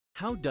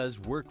How does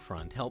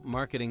Workfront help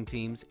marketing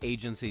teams,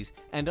 agencies,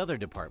 and other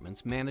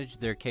departments manage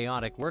their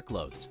chaotic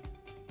workloads?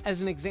 As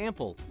an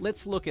example,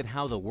 let's look at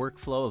how the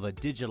workflow of a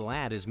digital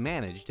ad is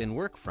managed in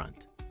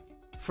Workfront.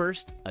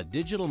 First, a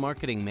digital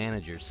marketing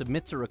manager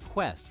submits a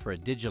request for a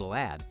digital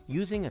ad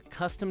using a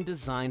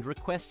custom-designed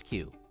request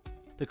queue.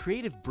 The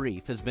creative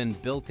brief has been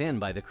built in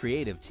by the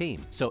creative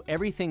team, so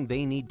everything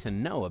they need to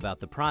know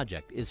about the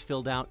project is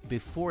filled out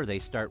before they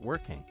start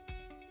working.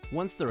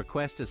 Once the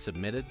request is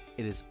submitted,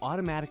 it is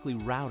automatically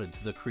routed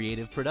to the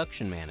creative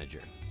production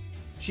manager.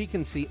 She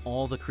can see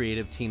all the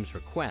creative team's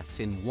requests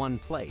in one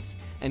place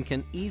and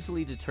can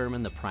easily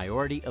determine the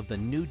priority of the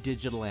new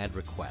digital ad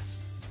request.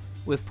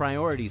 With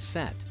priorities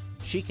set,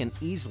 she can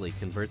easily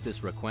convert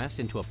this request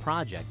into a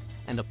project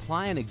and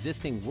apply an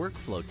existing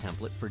workflow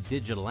template for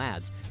digital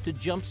ads to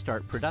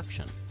jumpstart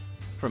production.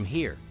 From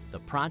here, the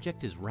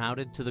project is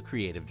routed to the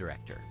creative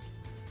director.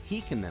 He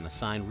can then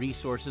assign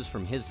resources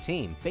from his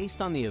team based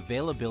on the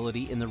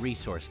availability in the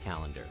resource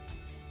calendar.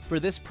 For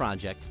this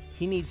project,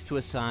 he needs to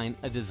assign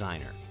a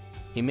designer.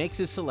 He makes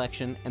his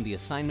selection and the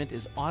assignment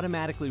is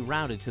automatically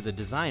routed to the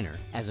designer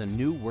as a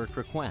new work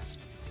request.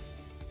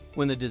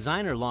 When the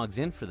designer logs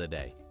in for the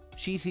day,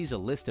 she sees a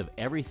list of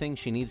everything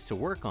she needs to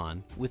work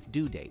on with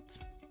due dates.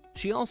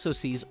 She also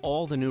sees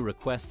all the new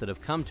requests that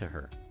have come to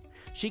her.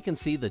 She can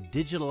see the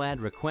digital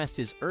ad request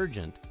is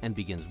urgent and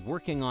begins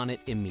working on it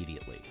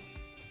immediately.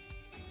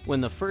 When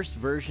the first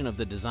version of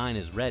the design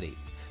is ready,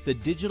 the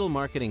digital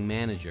marketing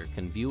manager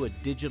can view a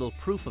digital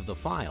proof of the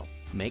file,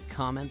 make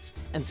comments,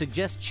 and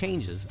suggest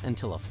changes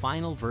until a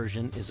final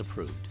version is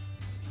approved.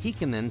 He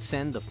can then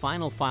send the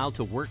final file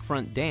to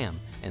Workfront DAM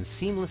and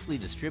seamlessly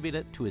distribute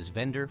it to his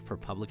vendor for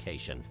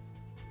publication.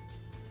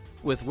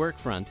 With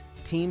Workfront,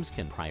 teams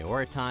can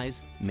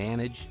prioritize,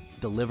 manage,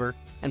 deliver,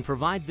 and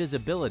provide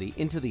visibility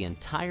into the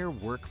entire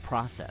work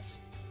process.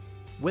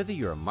 Whether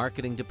you're a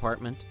marketing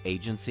department,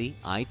 agency,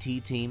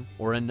 IT team,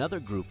 or another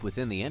group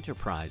within the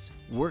enterprise,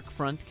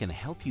 Workfront can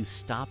help you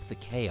stop the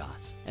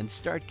chaos and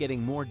start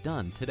getting more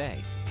done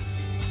today.